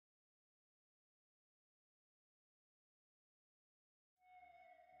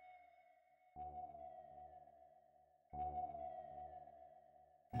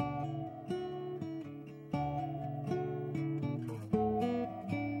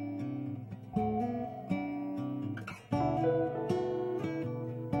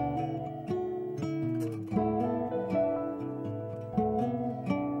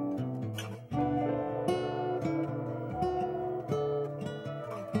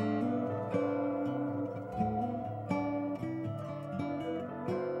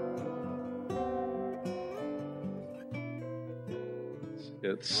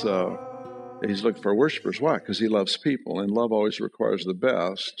It's he's looking for worshipers. Why? Because he loves people, and love always requires the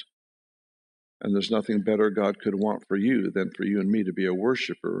best. And there's nothing better God could want for you than for you and me to be a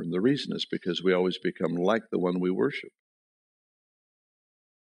worshiper. And the reason is because we always become like the one we worship.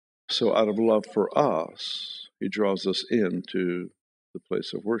 So out of love for us, he draws us into the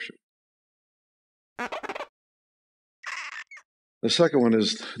place of worship. The second one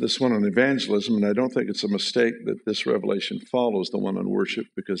is this one on evangelism, and I don't think it's a mistake that this revelation follows the one on worship,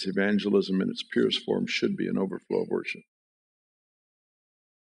 because evangelism in its purest form should be an overflow of worship.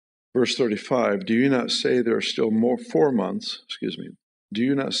 Verse 35, do you not say there are still 4 months, do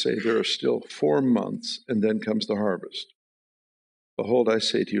you not say there are still 4 months, and then comes the harvest? Behold, I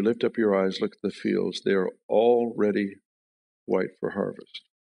say to you, lift up your eyes, look at the fields, they are already white for harvest.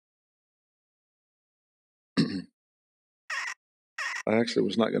 I actually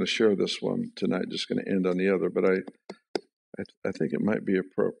was not going to share this one tonight, just going to end on the other, but I think it might be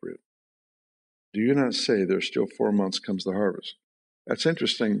appropriate. Do you not say there's still 4 months comes the harvest? That's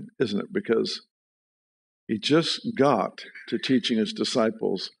interesting, isn't it? Because he just got to teaching his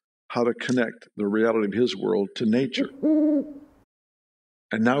disciples how to connect the reality of his world to nature.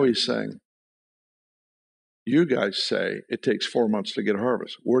 And now he's saying, you guys say it takes 4 months to get a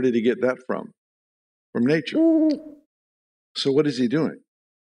harvest. Where did he get that from? From nature. So what is he doing?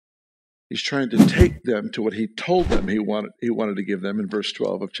 He's trying to take them to what he told them he wanted to give them in verse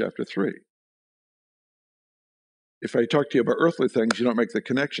 12 of chapter 3. If I talk to you about earthly things, you don't make the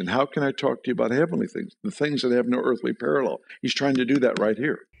connection. How can I talk to you about heavenly things, the things that have no earthly parallel? He's trying to do that right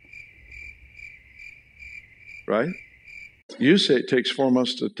here. Right? You say it takes 4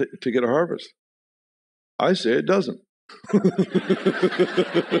 months to get a harvest. I say it doesn't.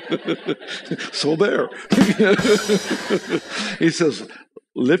 So there. He says,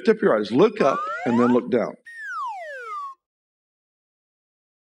 lift up your eyes, look up, and then look down.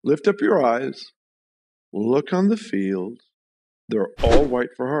 Lift up your eyes, look on the fields. They're all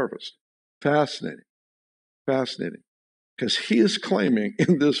white for harvest. Fascinating. Fascinating. Because he is claiming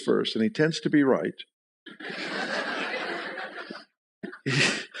in this verse, and he tends to be right,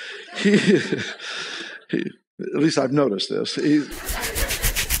 at least I've noticed this. He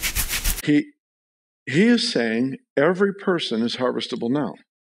is saying every person is harvestable now.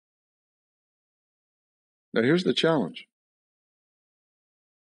 Now here's the challenge.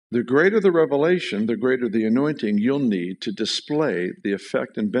 The greater the revelation, the greater the anointing you'll need to display the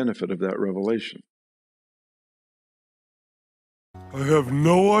effect and benefit of that revelation. I have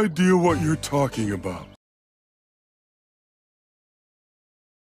no idea what you're talking about.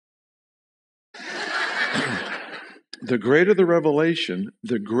 The greater the revelation,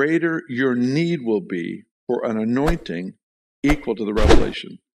 the greater your need will be for an anointing equal to the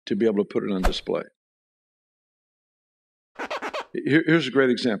revelation to be able to put it on display. Here's a great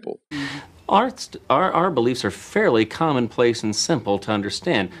example. Our beliefs are fairly commonplace and simple to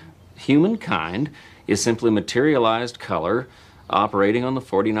understand. Humankind is simply materialized color operating on the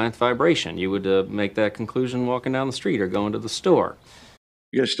 49th vibration. You would make that conclusion walking down the street or going to the store.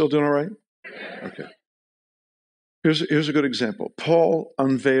 You guys still doing all right? Okay. Here's a good example. Paul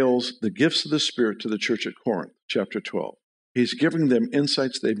unveils the gifts of the Spirit to the church at Corinth, chapter 12. He's giving them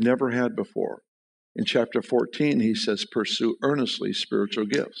insights they've never had before. In chapter 14, he says, pursue earnestly spiritual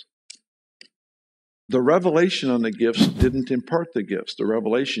gifts. The revelation on the gifts didn't impart the gifts. The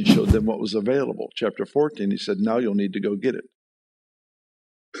revelation showed them what was available. Chapter 14, he said, now you'll need to go get it.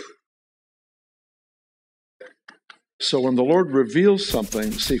 So when the Lord reveals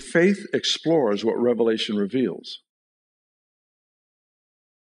something, see, faith explores what revelation reveals.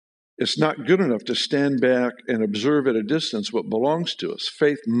 It's not good enough to stand back and observe at a distance what belongs to us.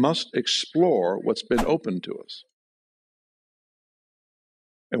 Faith must explore what's been opened to us.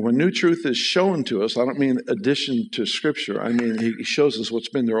 And when new truth is shown to us, I don't mean addition to Scripture. I mean, he shows us what's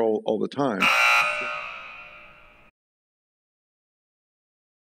been there all the time.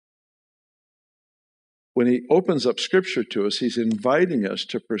 When he opens up Scripture to us, he's inviting us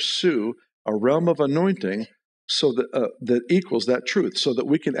to pursue a realm of anointing so that equals that truth, so that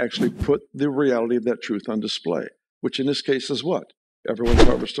we can actually put the reality of that truth on display, which in this case is what? Everyone's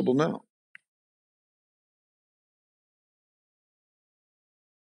harvestable now.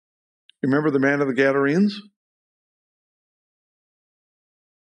 Remember the man of the Gadarenes?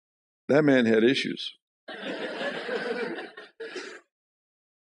 That man had issues.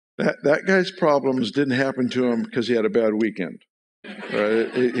 That guy's problems didn't happen to him because he had a bad weekend.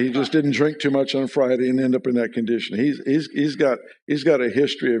 Right? He just didn't drink too much on Friday and end up in that condition. He's got a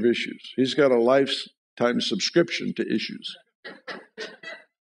history of issues. He's got a lifetime subscription to issues.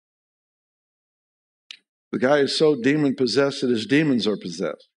 The guy is so demon-possessed that his demons are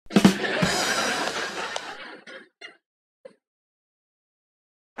possessed.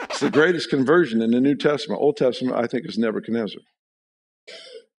 It's the greatest conversion in the New Testament. Old Testament, I think, is Nebuchadnezzar.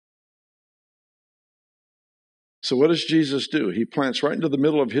 So what does Jesus do? He plants right into the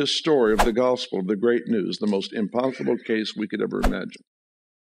middle of his story of the gospel, of the great news, the most impossible case we could ever imagine.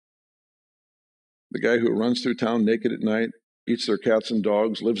 The guy who runs through town naked at night, eats their cats and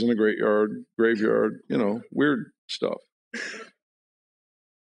dogs, lives in a graveyard, weird stuff.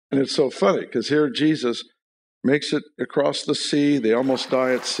 And it's so funny because here Jesus makes it across the sea. They almost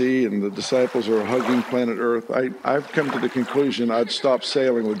die at sea, and the disciples are hugging planet Earth. I've come to the conclusion I'd stop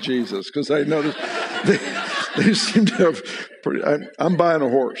sailing with Jesus because I noticed they seem to have I'm buying a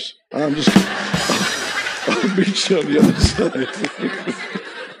horse. I'll meet you on the other side.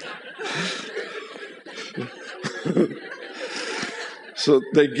 So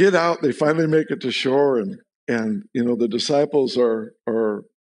they get out, they finally make it to shore, and the disciples are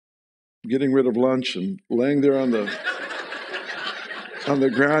getting rid of lunch and laying there on the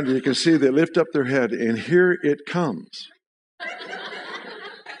ground. You can see they lift up their head, and here it comes.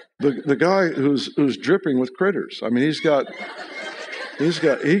 The guy who's dripping with critters. I mean, he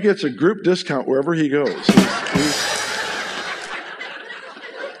gets a group discount wherever he goes.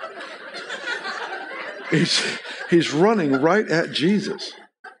 He's running right at Jesus.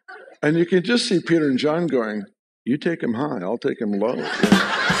 And you can just see Peter and John going, you take him high, I'll take him low.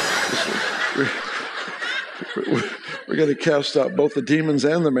 We're going to cast out both the demons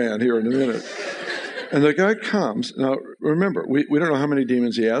and the man here in a minute. And the guy comes. Now, remember, we don't know how many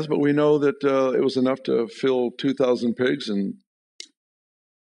demons he has, but we know that it was enough to fill 2,000 pigs and,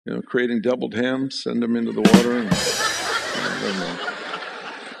 creating deviled hams, send them into the water. And,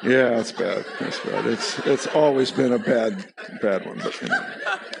 yeah, that's bad. That's bad. It's always been a bad one. But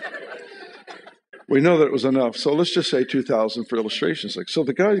we know that it was enough. So let's just say 2,000 for illustration's sake. So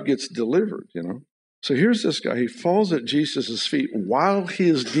the guy gets delivered, So here's this guy. He falls at Jesus' feet while he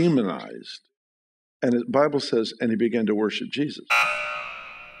is demonized. And the Bible says, and he began to worship Jesus.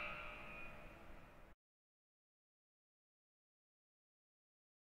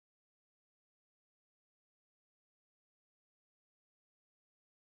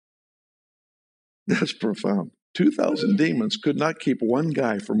 That's profound. 2,000 demons could not keep one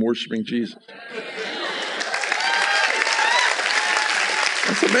guy from worshiping Jesus.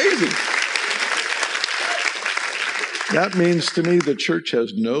 That's amazing. That means to me the church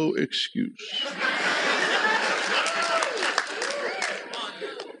has no excuse.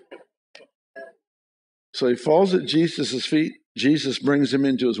 So he falls at Jesus' feet. Jesus brings him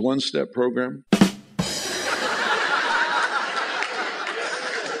into his one-step program.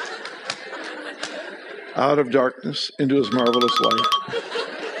 Out of darkness into his marvelous light.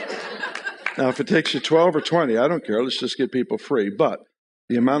 Now, if it takes you 12 or 20, I don't care. Let's just get people free. But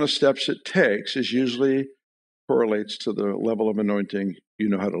the amount of steps it takes is usually correlates to the level of anointing you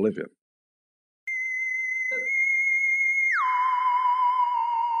know how to live in.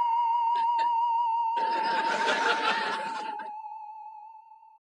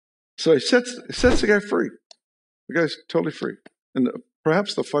 So he sets the guy free. The guy's totally free. And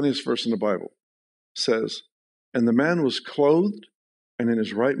perhaps the funniest verse in the Bible says, and the man was clothed and in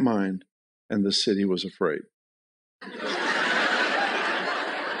his right mind, and the city was afraid.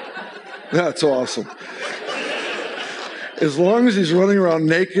 That's awesome. As long as he's running around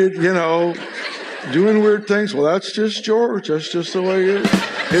naked, doing weird things, well, that's just George. That's just the way he is.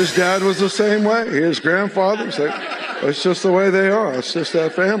 His dad was the same way. His grandfather, it's just the way they are. It's just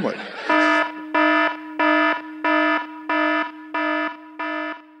that family.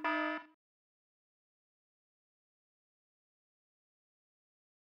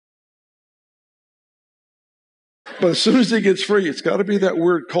 But as soon as he gets free, it's got to be that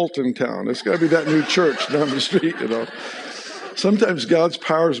weird cult in town. It's got to be that new church down the street, Sometimes God's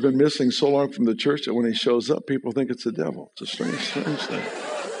power has been missing so long from the church that when he shows up, people think it's the devil. It's a strange thing.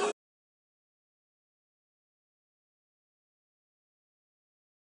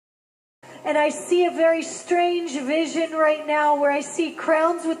 And I see a very strange vision right now where I see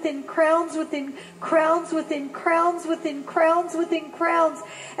crowns within crowns within crowns within crowns within crowns within crowns.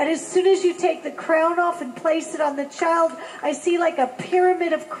 And as soon as you take the crown off and place it on the child, I see like a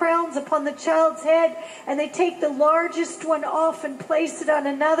pyramid of crowns upon the child's head. And they take the largest one off and place it on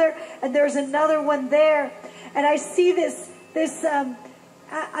another. And there's another one there. And I see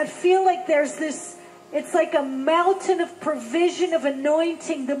I feel like there's this. It's like a mountain of provision, of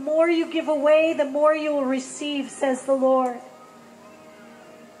anointing. The more you give away, the more you will receive, says the Lord.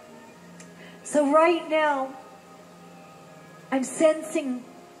 So right now, I'm sensing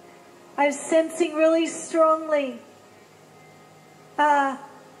I'm sensing really strongly.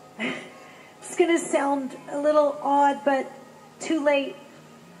 It's going to sound a little odd, but too late.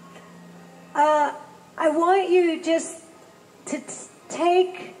 I want you just to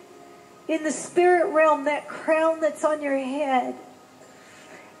take in the spirit realm that crown that's on your head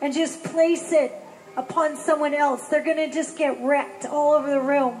and just place it upon someone else. They're going to just get wrecked all over the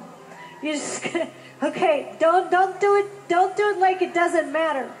room. You're just going to, okay, don't do it. Don't do it like it doesn't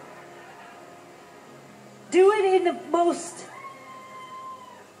matter. Do it in the most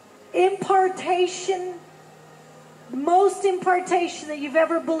impartation that you've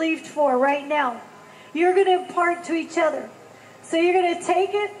ever believed for right now. You're going to impart to each other. So you're going to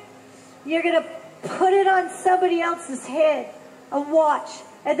take it, you're going to put it on somebody else's head, a watch,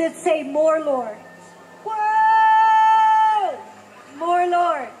 and then say, more Lord. Whoa! More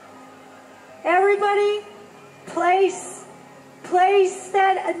Lord. Everybody, place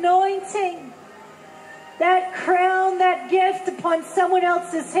that anointing, that crown, that gift upon someone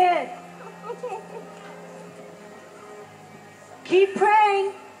else's head. Keep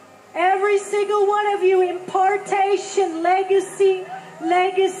praying. Every single one of you, impartation, legacy,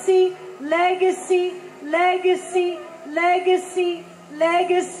 legacy, legacy, legacy, legacy,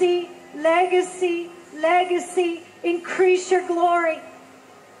 legacy, legacy, legacy. Increase your glory.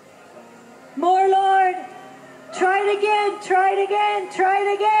 More, Lord. Try it again, try it again, try it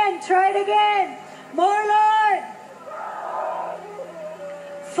again, try it again. More, Lord.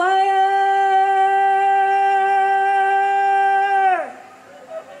 Fire.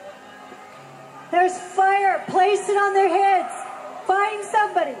 There's fire. Place it on their heads. Find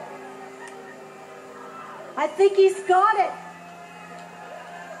somebody. I think he's got it.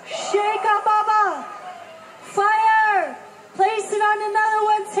 Shake up, Baba. Fire. Place it on another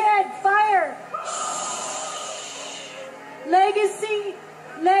one's head. Fire. Legacy.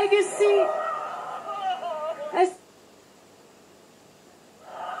 Legacy. As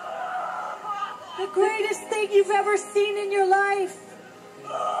the greatest thing you've ever seen in your life.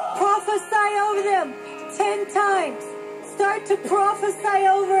 Prophesy over them 10 times. Start to prophesy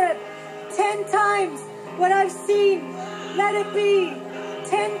over it 10 times. What I've seen, let it be.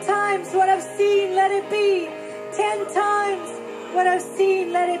 10 times what I've seen, let it be. 10 times what I've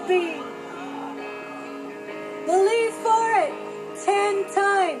seen, let it be. Believe for it 10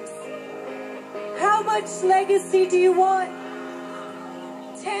 times. How much legacy do you want?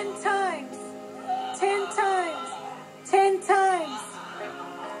 10 times. 10 times. 10 times.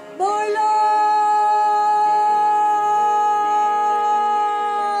 More, Lord.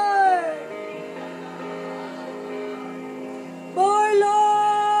 More, Lord.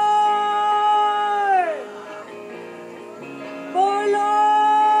 More, Lord.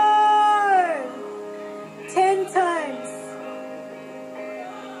 10 times.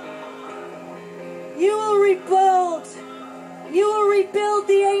 You will rebuild. You will rebuild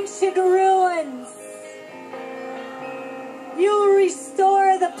the ancient ruins. You will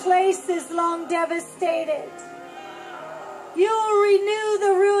restore the places long devastated. You will renew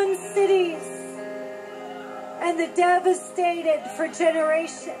the ruined cities and the devastated for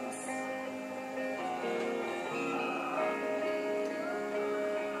generations.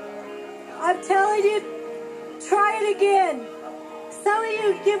 I'm telling you, try it again. Some of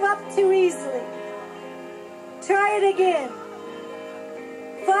you give up too easily. Try it again.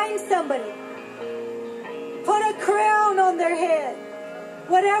 Find somebody. Put a crown on their head.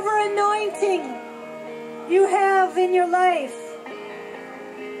 Whatever anointing you have in your life.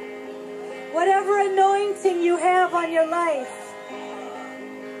 Whatever anointing you have on your life.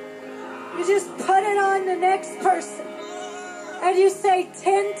 You just put it on the next person. And you say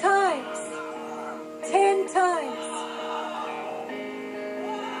 10 times. 10 times.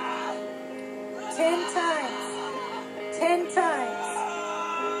 10 times. 10 times.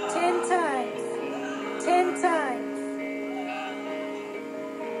 10 times. 10 times.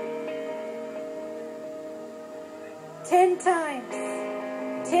 10 times.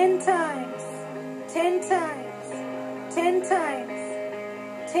 10 times. 10 times. 10 times.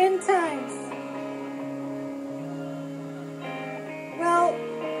 10 times. Well,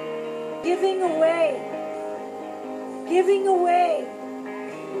 giving away. Giving away.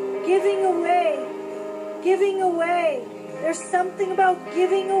 Giving away. Giving away. There's something about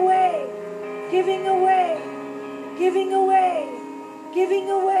giving away. Giving away, giving away, giving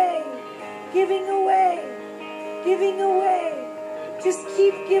away, giving away, giving away. Just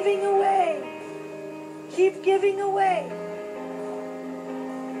keep giving away. Keep giving away.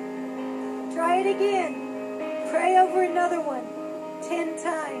 Try it again. Pray over another one 10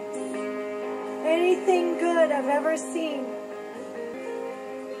 times. Anything good I've ever seen.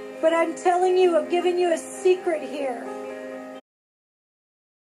 But I'm telling you, I'm giving you a secret here.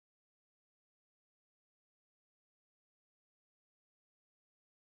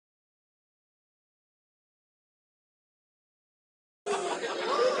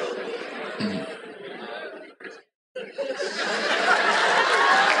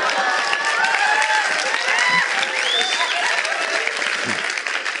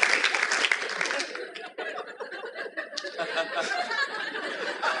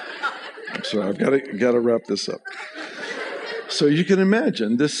 So I've got to wrap this up. So you can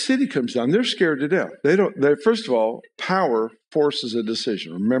imagine this city comes down. They're scared to death. First of all, power forces a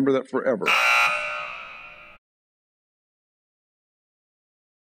decision. Remember that forever.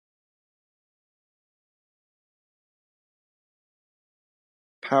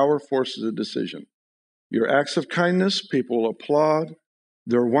 Power forces a decision. Your acts of kindness, people will applaud.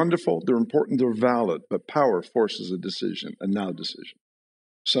 They're wonderful, they're important, they're valid, but power forces a decision, a now decision.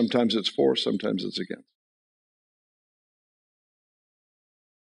 Sometimes it's for, sometimes it's against.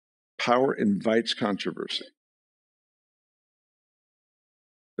 Power invites controversy.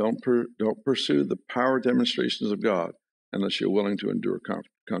 Don't pursue the power demonstrations of God unless you're willing to endure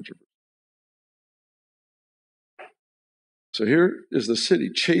controversy. So here is the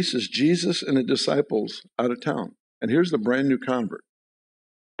city, chases Jesus and the disciples out of town. And here's the brand new convert.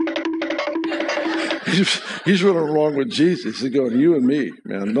 He's running along with Jesus. He's going, you and me,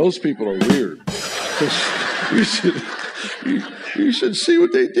 man, those people are weird. You should see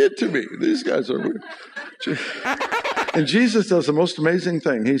what they did to me. These guys are weird. And Jesus does the most amazing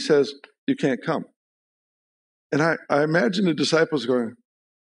thing. He says, you can't come. And I imagine the disciples going,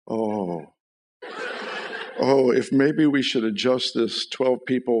 oh, if maybe we should adjust this 12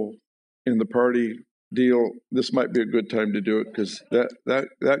 people in the party deal, this might be a good time to do it, because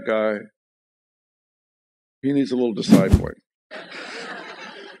that guy, he needs a little discipling.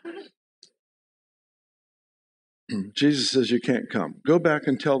 Jesus says, you can't come. Go back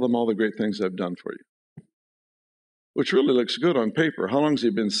and tell them all the great things I've done for you. Which really looks good on paper. How long has he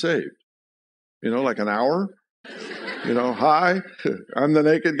been saved? Like an hour? Hi, I'm the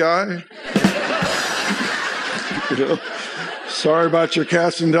naked guy. Sorry about your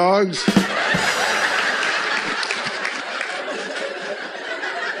cats and dogs.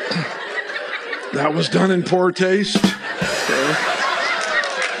 That was done in poor taste.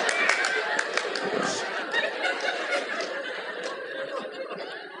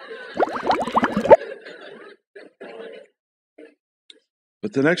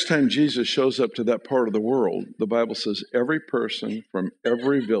 But the next time Jesus shows up to that part of the world, the Bible says every person from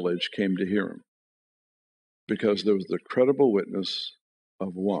every village came to hear him, because there was the credible witness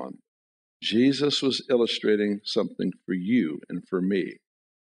of one. Jesus was illustrating something for you and for me.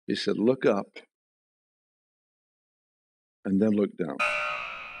 He said, look up and then look down.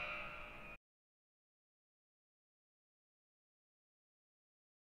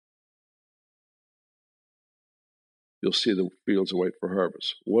 You'll see the fields white for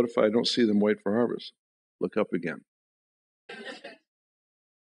harvest. What if I don't see them white for harvest? Look up again.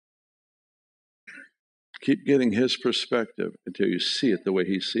 Keep getting his perspective until you see it the way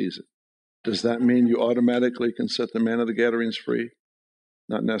he sees it. Does that mean you automatically can set the man of the gatherings free?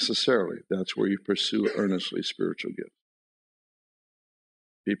 Not necessarily. That's where you pursue earnestly spiritual gifts.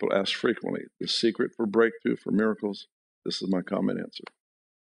 People ask frequently, the secret for breakthrough, for miracles? This is my common answer.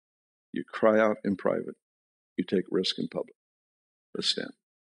 You cry out in private. You take risk in public. Let's stand.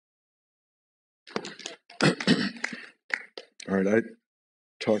 All right, I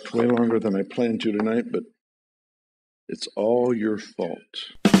talked way longer than I planned to tonight, but it's all your fault.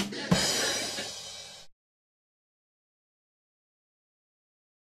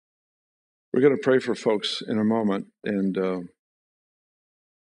 We're going to pray for folks in a moment, and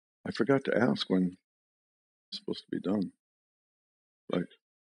I forgot to ask when it's supposed to be done. Like,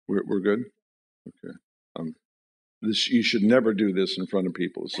 we're good? Okay. You should never do this in front of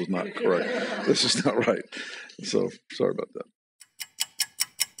people. This is not correct. This is not right. So, sorry about that.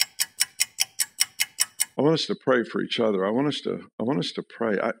 I want us to pray for each other. I want us to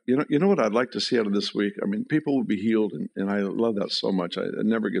pray. You know what I'd like to see out of this week? I mean, people will be healed, and I love that so much. It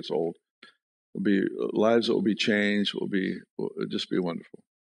never gets old. There'll be lives that will be changed. It'll just be wonderful.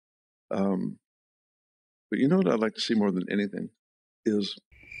 But you know what I'd like to see more than anything is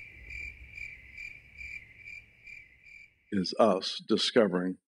us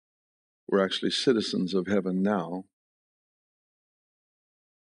discovering we're actually citizens of heaven now.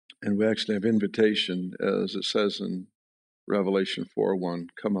 And we actually have invitation, as it says in Revelation 4:1,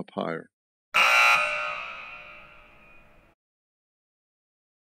 come up higher.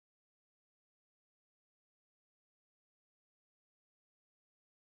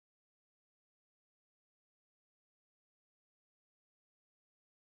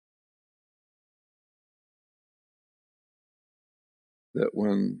 that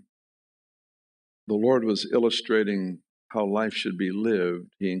when the Lord was illustrating how life should be lived,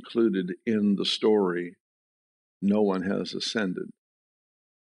 he included in the story, no one has ascended.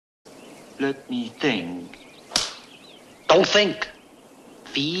 Let me think. Don't think.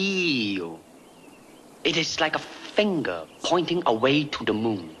 Feel. It is like a finger pointing away to the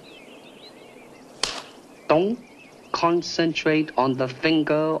moon. Don't concentrate on the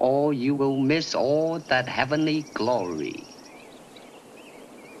finger or you will miss all that heavenly glory.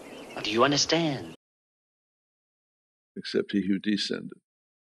 Do you understand? Except he who descended.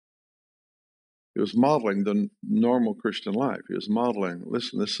 He was modeling the normal Christian life. He was modeling,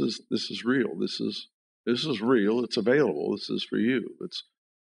 listen, this is real. This is real. It's available. This is for you. It's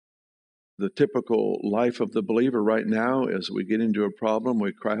the typical life of the believer right now. As we get into a problem,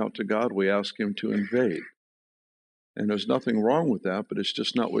 we cry out to God. We ask him to invade. And there's nothing wrong with that, but it's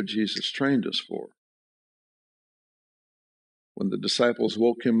just not what Jesus trained us for. When the disciples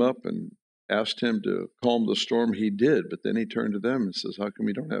woke him up and asked him to calm the storm, he did. But then he turned to them and says, how come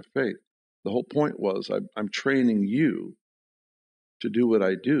you don't have faith? The whole point was, I'm training you to do what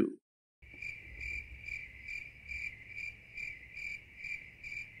I do.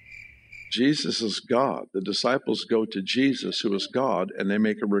 Jesus is God. The disciples go to Jesus, who is God, and they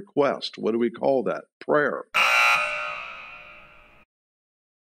make a request. What do we call that? Prayer.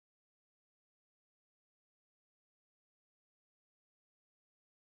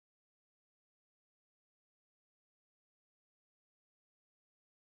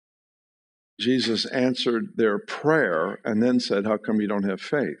 Jesus answered their prayer and then said, how come you don't have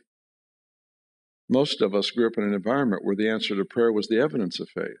faith? Most of us grew up in an environment where the answer to prayer was the evidence of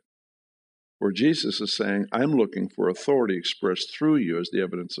faith. Where Jesus is saying, I'm looking for authority expressed through you as the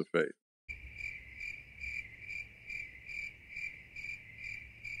evidence of faith.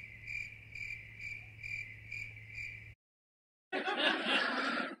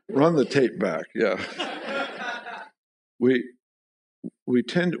 Run the tape back, yeah.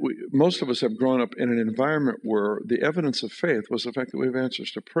 Most of us have grown up in an environment where the evidence of faith was the fact that we have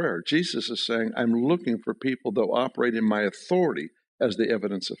answers to prayer. Jesus is saying, I'm looking for people that will operate in my authority as the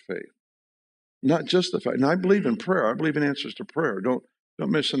evidence of faith. Not just the fact, and I believe in prayer. I believe in answers to prayer. Don't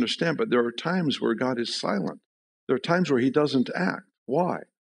misunderstand, but there are times where God is silent. There are times where he doesn't act. Why?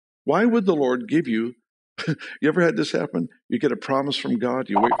 Why would the Lord give you, you ever had this happen? You get a promise from God,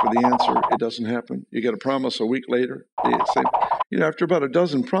 you wait for the answer, it doesn't happen. You get a promise a week later, same. After about a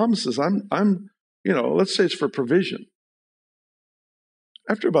dozen promises, let's say it's for provision.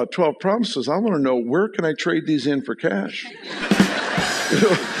 After about 12 promises, I want to know, where can I trade these in for cash?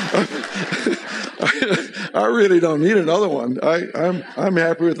 I really don't need another one. I'm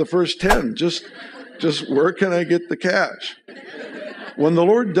happy with the first 10. Just where can I get the cash? When the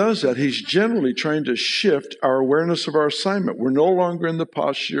Lord does that, he's generally trying to shift our awareness of our assignment. We're no longer in the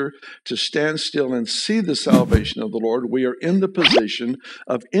posture to stand still and see the salvation of the Lord. We are in the position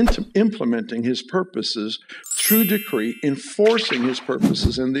of implementing his purposes through decree, enforcing his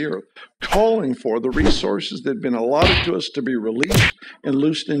purposes in the earth, calling for the resources that have been allotted to us to be released and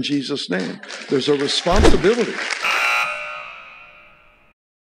loosed in Jesus' name. There's a responsibility.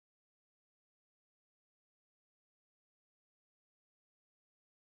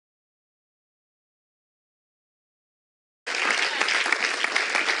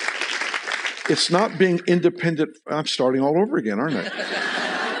 It's not being independent. I'm starting all over again, aren't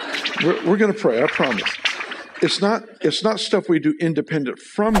I? We're going to pray, I promise. It's not stuff we do independent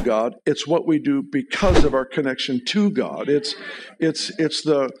from God. It's what we do because of our connection to God. It's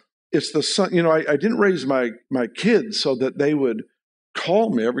the son. I didn't raise my kids so that they would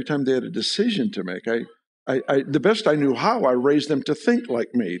call me every time they had a decision to make. The best I knew how, I raised them to think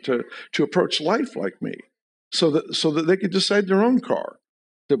like me, to approach life like me, so that they could decide their own car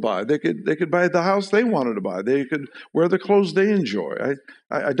to buy. They could buy the house they wanted to buy. They could wear the clothes they enjoy.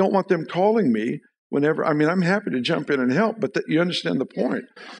 I don't want them calling me whenever. I'm happy to jump in and help, but you understand the point.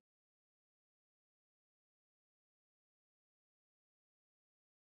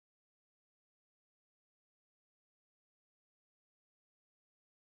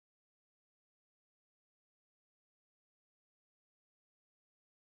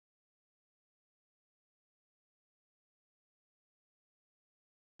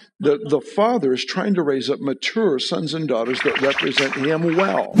 The Father is trying to raise up mature sons and daughters that represent him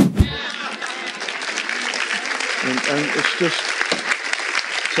well. And it's just,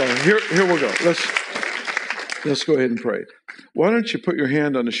 so here we'll go. Let's go ahead and pray. Why don't you put your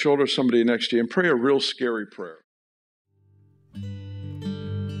hand on the shoulder of somebody next to you and pray a real scary prayer.